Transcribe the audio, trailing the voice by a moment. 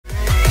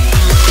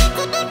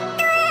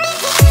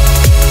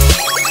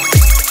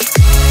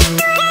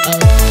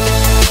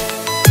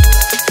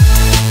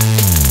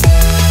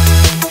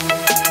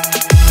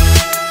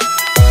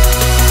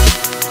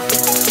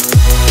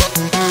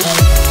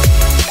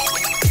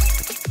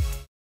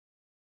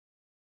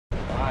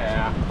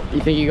You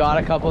think you got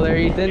a couple there,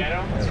 Ethan?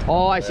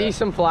 Oh, I see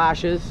some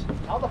flashes.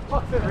 How the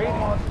fuck's it raining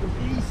on the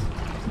beast?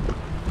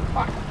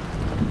 Fuck.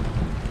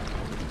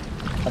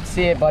 Let's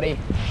see it, buddy.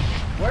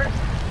 Where?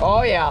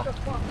 Oh yeah,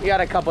 you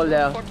got a couple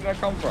there. Where the fuck did that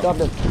come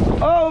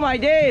from? Oh my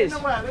days! In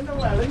the well, in the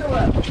well, in the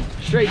well.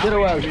 Straight to the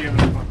well.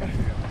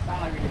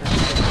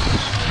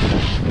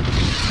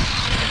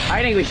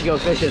 I think we should go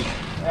fishing.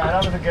 Yeah,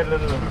 that was a good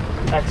little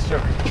extra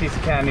piece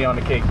of candy on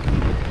the cake.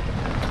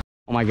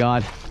 Oh my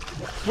God.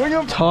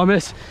 William!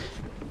 Thomas.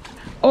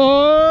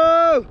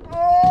 Oh!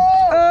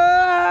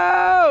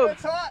 Oh!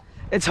 It's hot!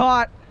 It's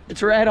hot.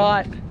 It's red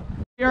hot.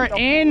 We're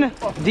in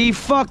the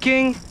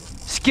fucking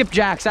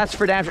skipjacks. That's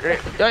for damn sure.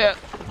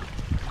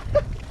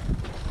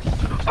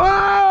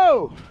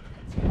 Oh!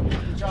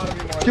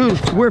 Dude,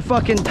 we're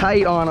fucking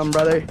tight on them,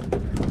 brother.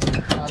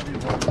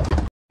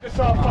 Just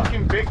saw a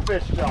fucking big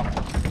fish jump.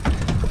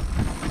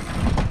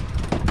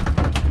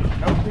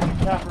 No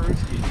kissy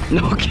caparooskies.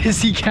 No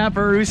kissy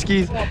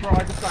caparooskies. Oh, bro,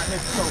 I just got hit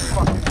so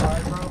fucking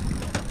hard, bro.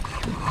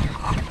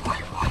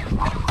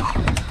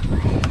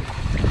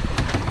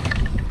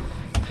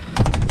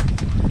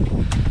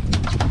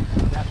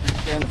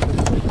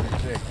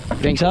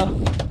 Think so?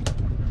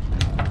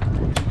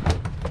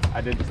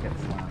 I did just get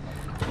slammed.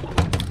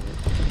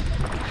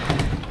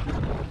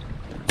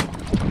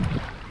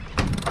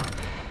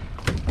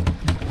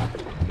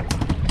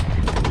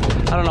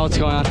 I don't know what's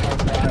going on.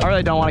 I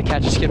really don't want to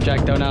catch a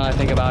skipjack though now that I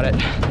think about it.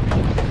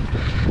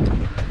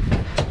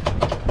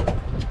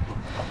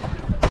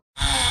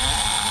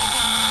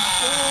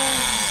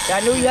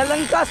 That new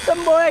Yellowfin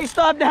custom, boy,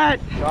 stop that.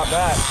 Not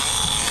bad.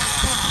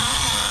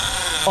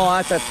 Oh,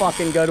 that's a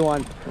fucking good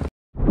one.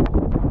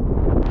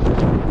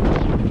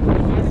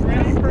 I'm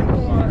ready for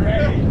more.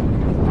 Ready.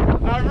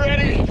 I'm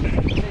ready.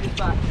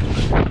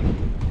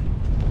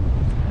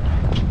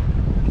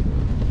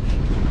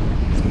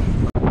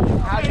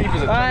 How deep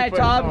is it? All right,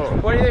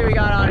 Tom, what do you think we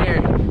got on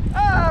here?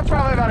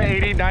 Probably about an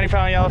 80, 90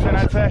 pound yellowfin,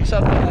 I'd say.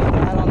 Something like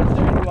that on the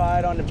 30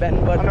 wide on the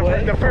bend butt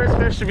boy. The first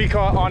fish to be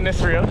caught on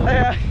this reel.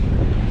 Yeah.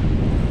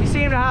 You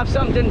seem to have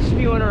something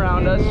spewing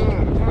around us.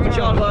 What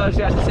y'all have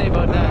to say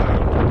about that?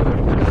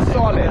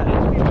 Solid.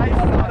 Light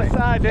on the other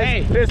side.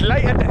 There's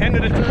light at the end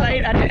of the tunnel.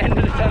 Light at the end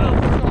of the tunnel.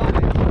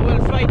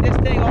 We'll fight this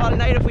thing all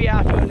night if we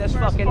have to in this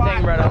fucking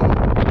thing, brother.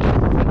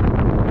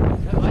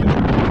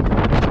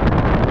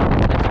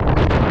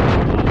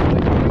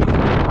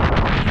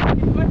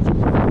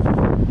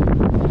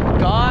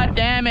 God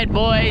damn it,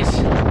 boys.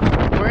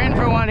 We're in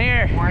for one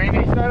here.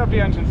 Start up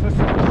the engines.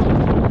 Listen.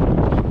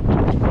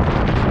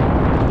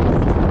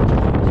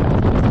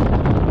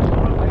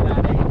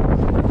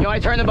 You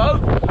want to turn the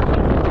boat?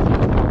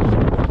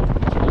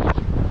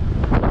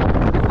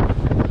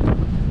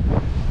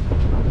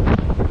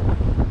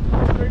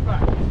 Straight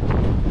back.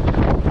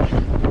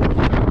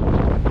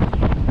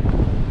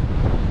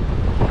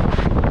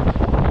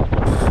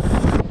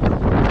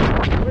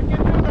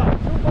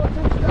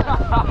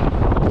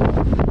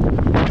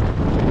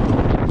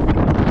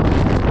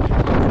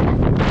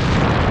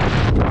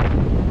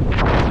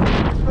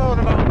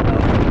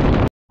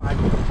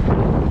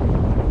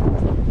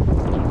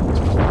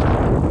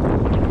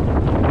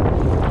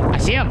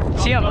 See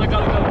him?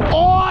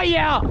 Oh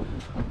yeah!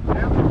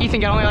 Ethan,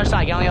 get on the other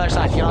side. Get on the other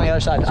side. Get on the other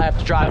side. I have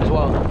to drive as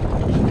well.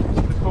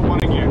 Let's put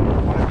one in gear.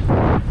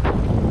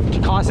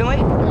 Constantly?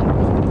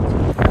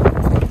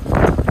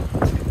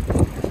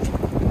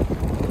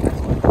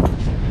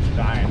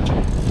 Dying.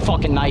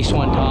 Fucking nice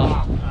one,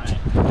 Tom.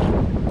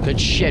 Good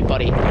shit,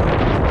 buddy. He's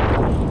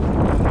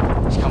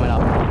coming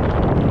up.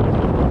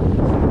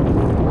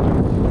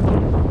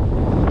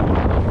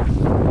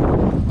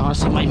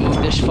 Honestly, might move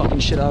this fucking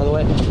shit out of the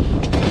way.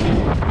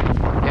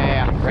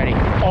 Yeah, ready.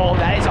 Oh,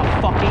 that is a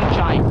fucking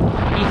giant.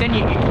 Ethan,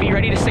 you be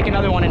ready to stick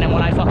another one in, and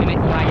when I gap him,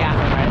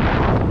 right?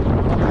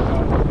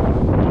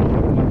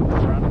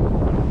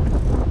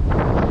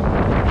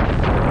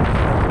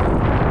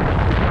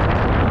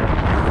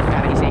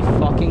 That is a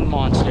fucking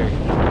monster.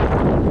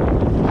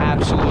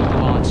 Absolute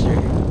monster.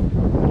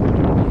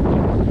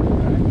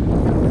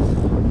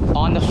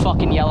 On the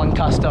fucking Yellowfin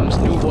Customs,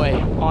 new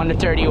boy, on the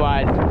 30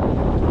 wide.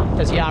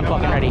 Cause yeah, I'm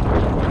fucking ready.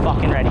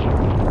 Fucking ready.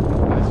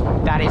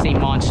 That is a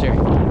monster.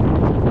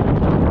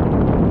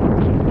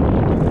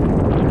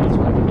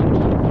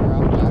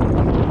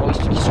 Oh, he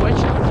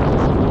switched?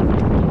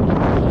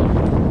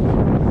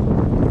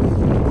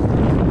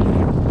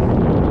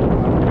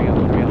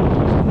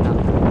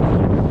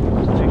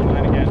 Take the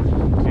line again.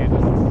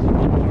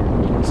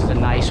 This is a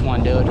nice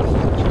one, dude.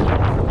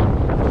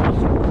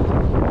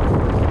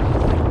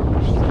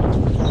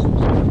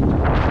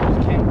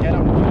 Can't get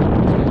him.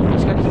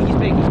 He's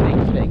big.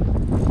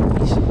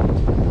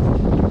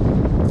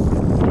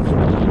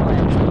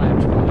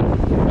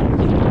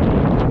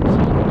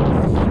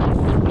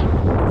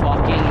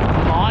 Fucking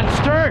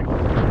monster!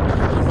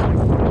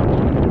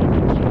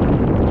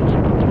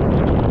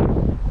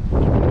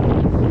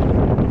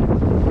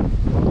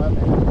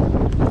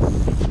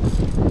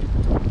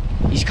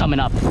 He's coming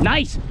up.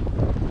 Nice!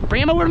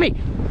 Bring him over to me.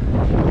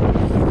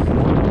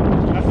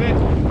 That's it.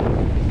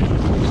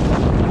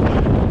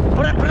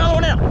 Put it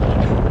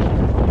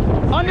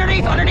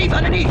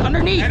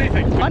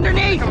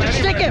Ready? Just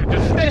stick him.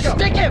 Just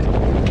stick him.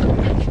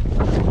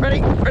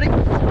 Ready? Ready?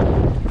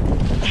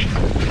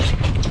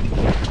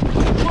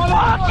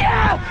 Fuck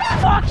yeah!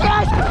 Fuck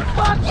yes!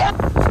 Fuck yeah!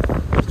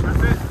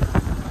 That's it.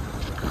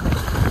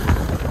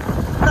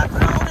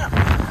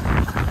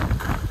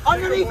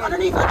 Underneath,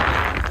 underneath,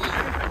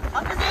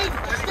 underneath.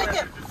 Just stick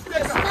him. Just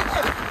stick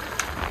him.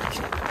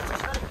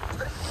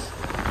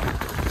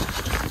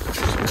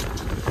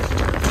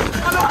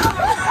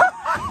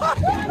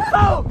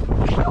 Oh!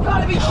 You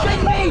gotta be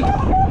shitting me!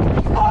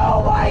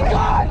 Oh my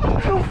god!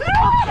 You fuck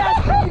that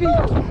baby!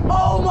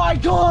 Oh my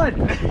god!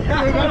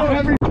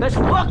 Let's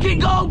fucking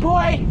go,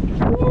 boy!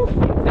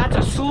 That's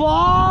a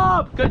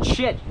slob! Good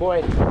shit,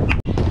 boy.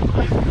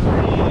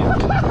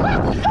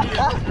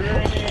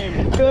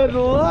 Good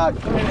luck!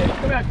 Come here,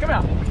 come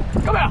here.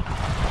 Come here!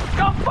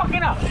 Come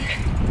fucking up!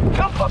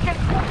 Come fucking...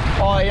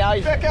 Oh yeah,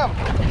 he's... Pick him!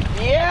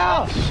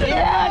 Yeah!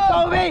 Yeah,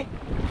 Toby!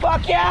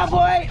 Fuck yeah,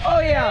 boy! Oh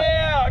yeah!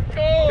 Yeah,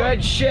 cool!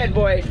 Good shit,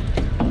 boy.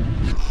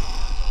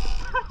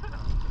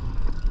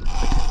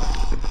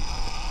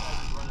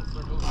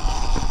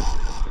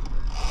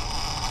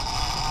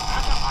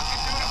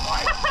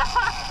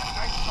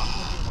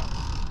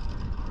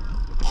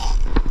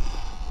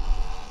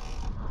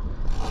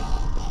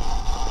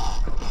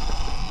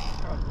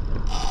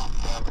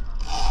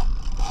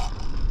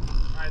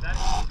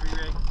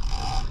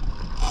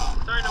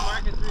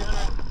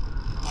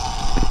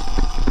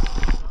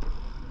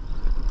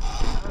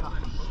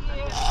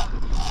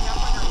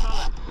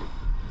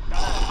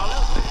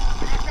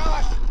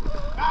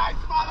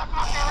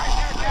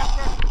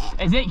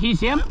 Is it? Can you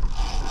see him?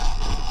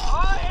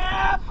 Oh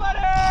yeah, buddy!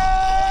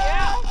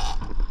 Yeah!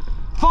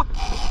 Fuck!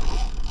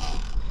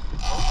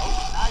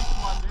 Nice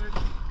one, dude.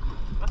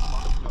 That's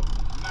nice one.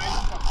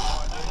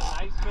 That's a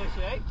nice fish,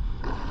 eh?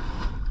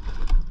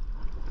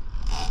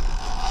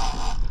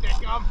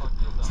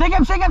 Stick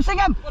him. Stick him! Stick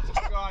him! What's a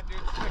god, dude?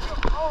 Stick him.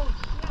 Oh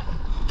shit!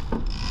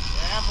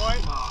 Yeah, boy.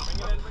 Bring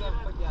it in.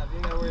 Yeah,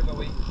 you gotta worry about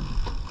weight.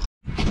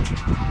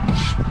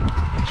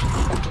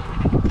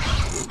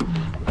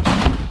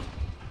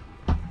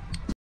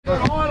 We're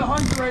on a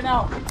hunt right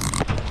now.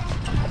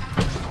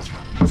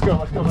 Let's go.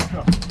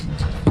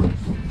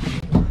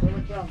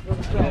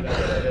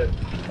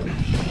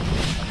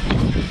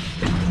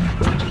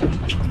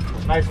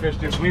 Nice fish,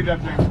 dude. Leave that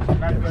thing.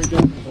 Nice right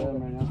there.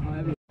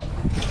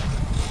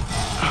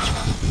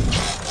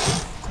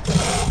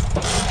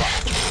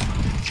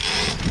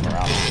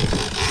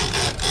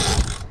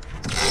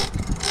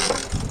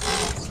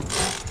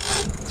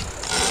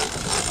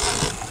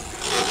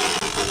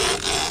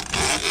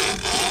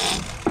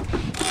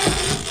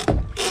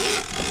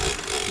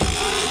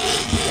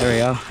 There we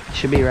go.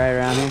 Should be right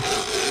around here.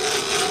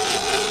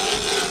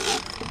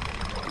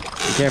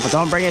 Be careful,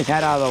 don't bring his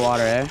head out of the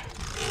water, eh?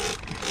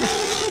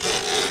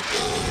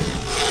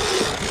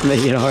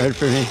 Make it hard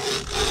for me.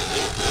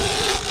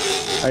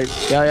 Alright,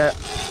 yeah.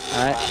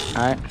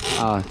 Alright.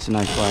 Oh, it's a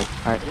nice flag.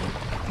 Alright.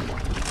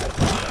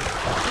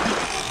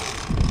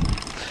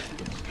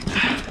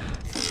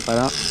 Right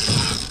up.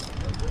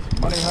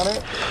 Honey.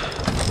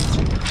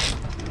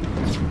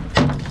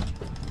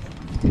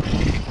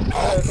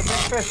 It's a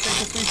big fish.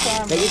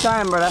 Take your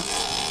time, brother.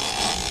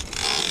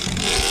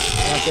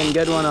 Fucking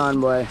good one on,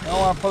 boy. I don't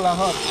want to pull that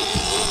hook.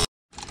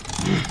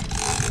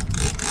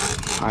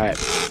 Alright.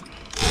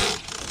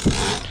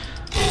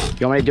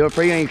 You want me to do it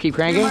for you and you keep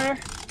cranking? Oh,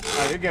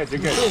 you're good.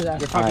 You're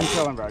fucking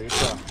chilling, bro. You're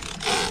chill.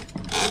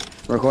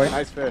 Record?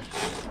 Nice fish.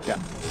 Yeah.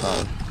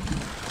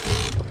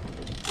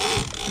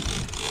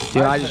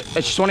 Dude,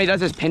 it's just when he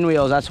does his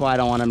pinwheels, that's why I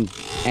don't want him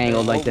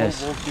angled like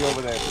this. We'll be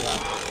over there. Yeah.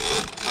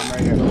 I'm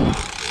right here.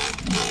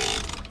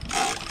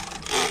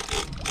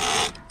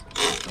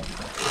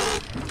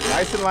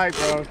 Nice and light,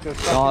 bro. Just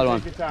solid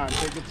one. Take your time.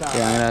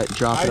 Yeah, I'm gonna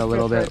drop it a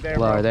little bit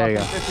lower. There you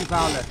go. 50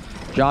 pounder.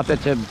 Drop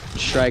it to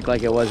strike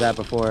like it was at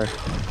before.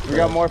 We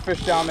got more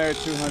fish down there at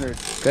 200.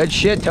 Good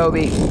shit,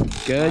 Toby.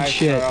 Good nice,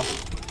 shit.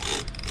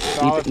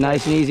 Keep it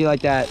nice and easy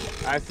like that.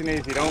 Nice and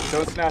easy. Don't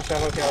snatch that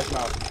hook out of his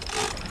mouth.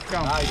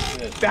 Come.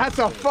 Nice. That's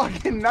a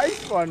fucking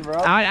nice one, bro.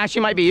 It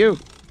actually might be you.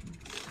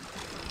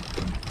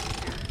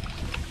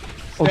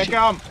 Stick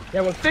him.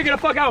 Yeah, well, figure the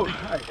fuck out.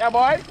 Yeah,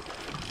 boy.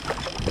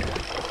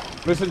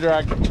 Listen,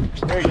 drag.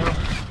 There you go.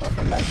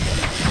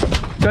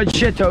 Good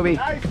shit, Toby.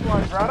 Nice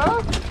one, brother.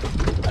 I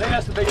think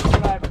that's the biggest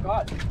one I ever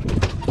caught.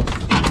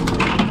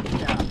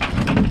 Yeah.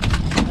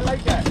 I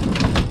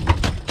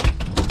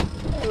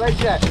like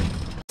that.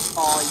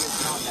 Oh, you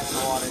caught that in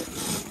the water.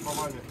 What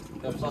was it?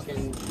 The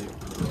fucking...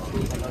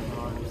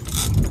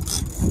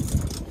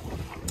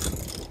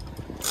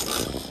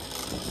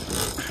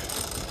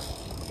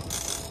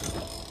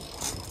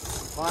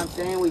 Well, I'm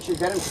saying we should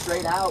get him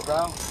straight out,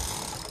 bro.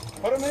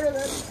 Put him here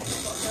then.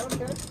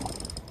 Okay.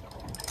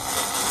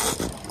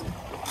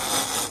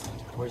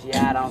 Where's he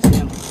at? I don't see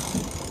him.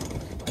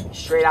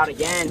 Straight out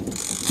again.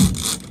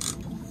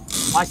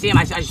 Oh, I see him.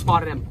 I just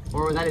spotted him.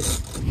 Or was that his?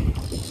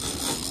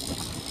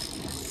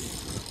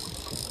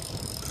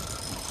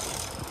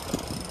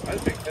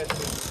 That's a big fish.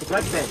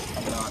 Let's see.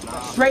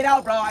 Straight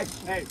out, bro.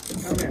 Hey,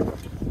 come here.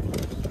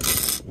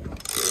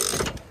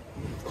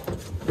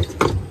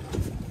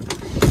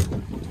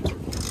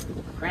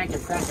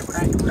 crank him,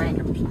 crank him, crank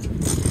him.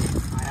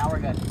 Alright, now we're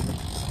good.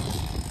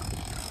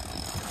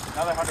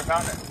 Another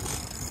 100-pounder.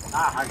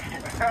 Ah,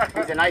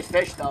 he's a nice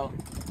fish though.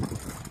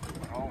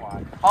 Oh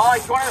my. Oh,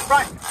 he's going to the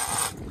front.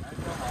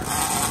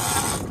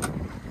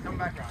 Come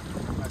back around.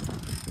 Come back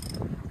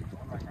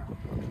around.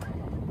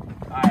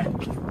 Alright.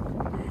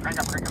 Crank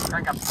up, crank up,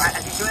 crank up.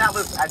 As he's doing that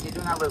loop, as he's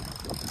doing that loop.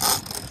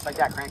 Just like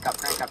that, crank up,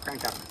 crank up,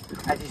 crank up.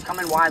 As he's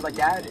coming wide like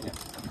that. Dude,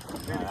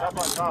 he's up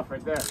on top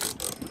right there.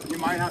 You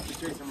might have to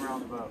chase him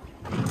around the boat.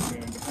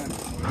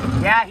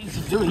 Yeah,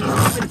 he's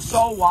moving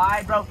so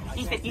wide, bro.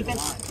 Ethan.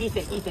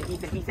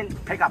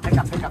 Pick up.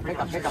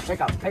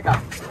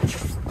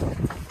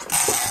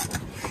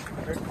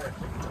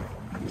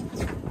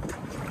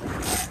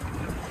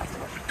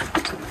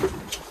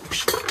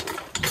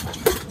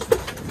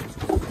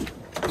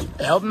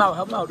 Help him out.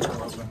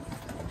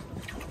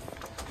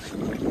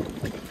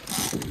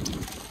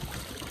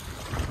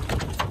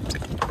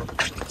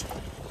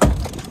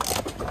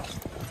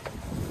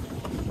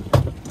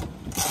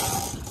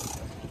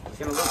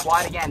 He's gonna loop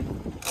wide again.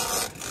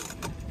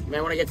 You may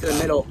want to get to the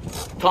middle.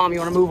 Tom, you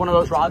want to move one of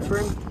those rods for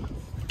him?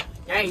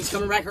 Yeah, he's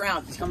coming back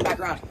around. Get to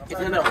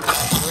the middle.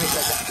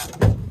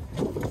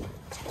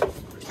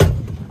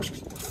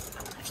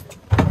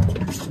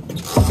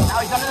 Now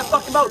he's under the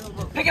fucking boat.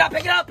 Pick it up.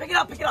 Okay,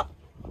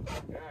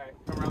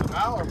 come around the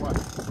bow or what?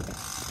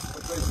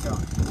 Which way's it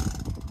going?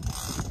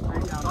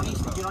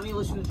 You don't need to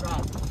listen to the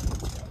drag.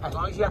 As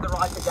long as you have the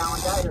rod tip down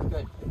like that, you're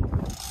good.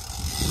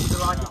 Keep the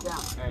rod tip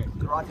down. Hey.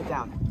 The rod tip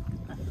down.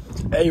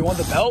 Hey, you want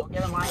the belt? The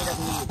other line he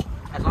doesn't need.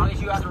 As long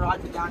as you have the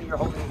rod tip down and you're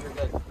holding it, you're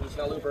good. He's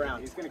gonna loop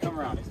around. He's gonna come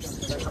around.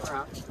 He's gonna come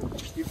around.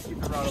 Keep the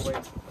rod away. I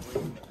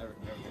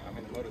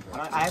mean, the motor's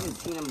right. I haven't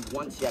seen him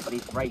once yet, but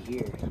he's right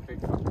here. He's a big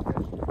fucking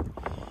fish.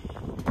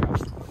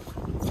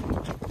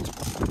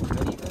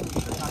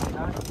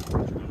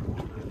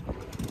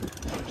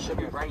 He should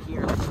be right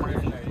here, like 20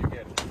 feet. No, you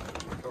get it.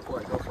 Go for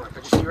it.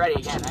 Just be ready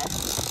again, man.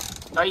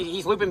 No,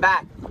 he's looping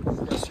back.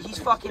 He's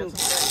fucking.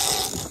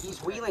 He's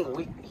wheeling.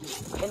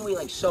 He's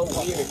pinwheeling so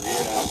weird.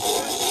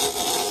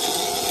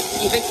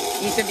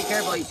 Ethan, be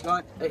careful. He's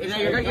going.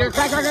 You're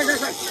crack. Crack.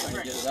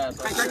 It's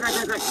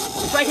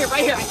right here.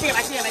 I see him.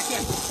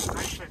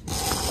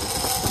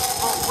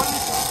 Oh, what is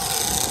it?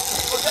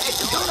 It's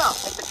the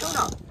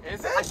tuna.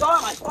 Is it? I saw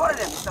him. I spotted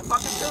him. It's the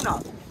fucking tuna.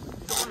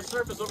 He's on the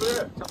surface over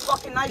there. It's a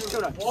fucking nice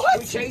tuna. What?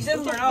 We chase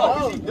him or What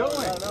no? is he doing? No,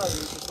 you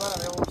just let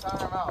him. He won't tire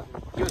him out.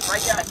 He was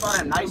right there. I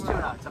spotted him. Nice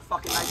tuna. It's a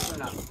fucking nice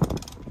tuna.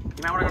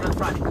 You might want to go to the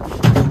front.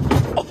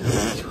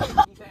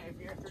 Ethan, if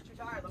you're too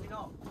tired, let me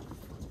know.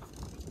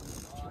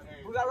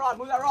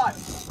 Move that rod.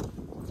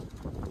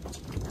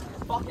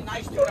 Fucking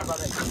nice tuna,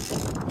 brother.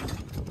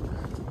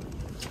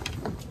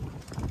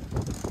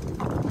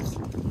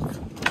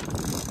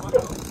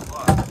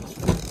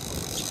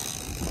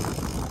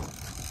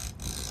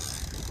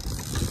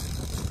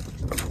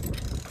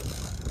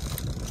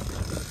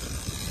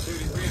 Dude,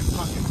 he's being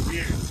fucking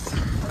weird.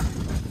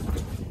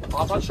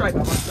 Off on strike.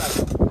 Don't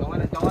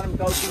let him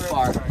go too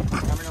far. You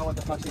never know what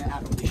the fuck's gonna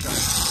happen with these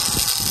sharks.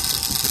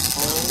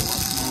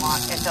 Oh my,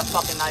 it's a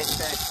fucking nice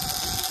fish.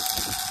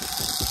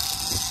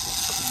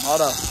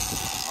 Mother.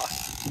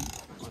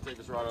 I'll take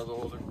this rod out of the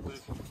holder.